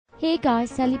Hey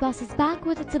guys, Telebuzz is back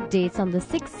with its updates on the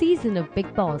 6th season of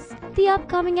Bigg Boss. The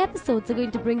upcoming episodes are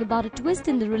going to bring about a twist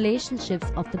in the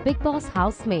relationships of the Bigg Boss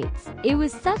housemates. It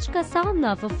was saach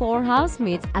samna for 4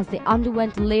 housemates as they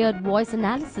underwent a layered voice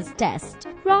analysis test.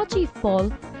 Rajeev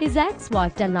Paul, his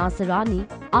ex-wife Delnaaz Irani,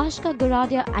 Aashka,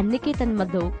 Goradia and Niketan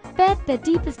Madhok bared their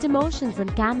deepest emotions on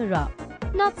camera.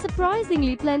 Not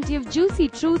surprisingly, plenty of juicy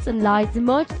truths and lies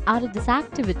emerged out of this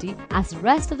activity as the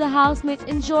rest of the housemates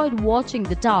enjoyed watching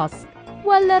the task.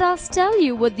 Well, let us tell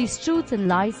you what these truths and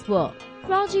lies were.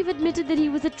 Rajeev admitted that he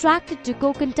was attracted to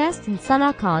co-contestant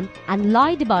Sana Khan and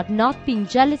lied about not being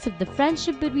jealous of the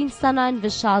friendship between Sana and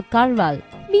Vishal Karwal.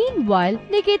 Meanwhile,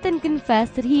 Niketan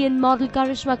confessed that he and model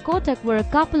Karishma Kotak were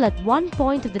a couple at one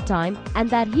point of the time and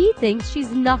that he thinks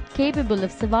she's not capable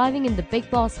of surviving in the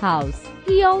Bigg Boss house.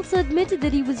 He also admitted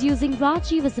that he was using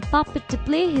Rajeev as a puppet to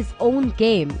play his own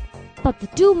game. But the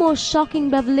two most shocking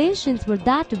revelations were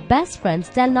that of best friends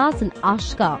Delnaaz and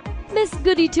Aashka. Miss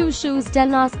Goody Two-Shoes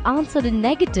Delnaaz answered in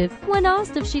negative when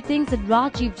asked if she thinks that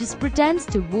Rajeev just pretends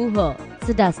to woo her.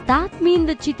 So does that mean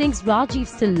that she thinks Rajeev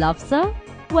still loves her?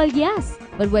 Well, yes,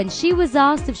 but when she was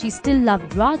asked if she still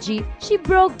loved Rajeev, she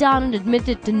broke down and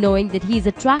admitted to knowing that he is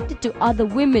attracted to other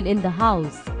women in the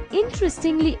house.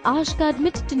 Interestingly, Aashka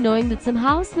admitted to knowing that some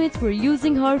housemates were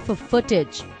using her for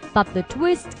footage. But the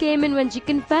twist came in when she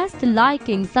confessed to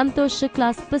liking Santosh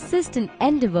Shukla's persistent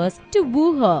endeavors to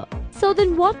woo her. So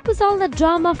then what was all that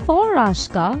drama for,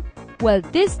 Aashka? Well,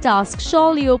 this task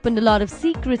surely opened a lot of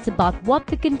secrets about what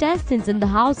the contestants in the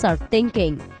house are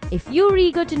thinking. If you're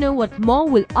eager to know what more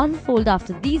will unfold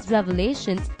after these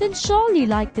revelations, then surely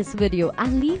like this video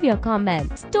and leave your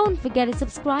comments. Don't forget to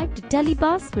subscribe to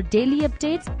Telebuzz for daily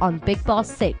updates on Bigg Boss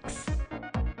 6.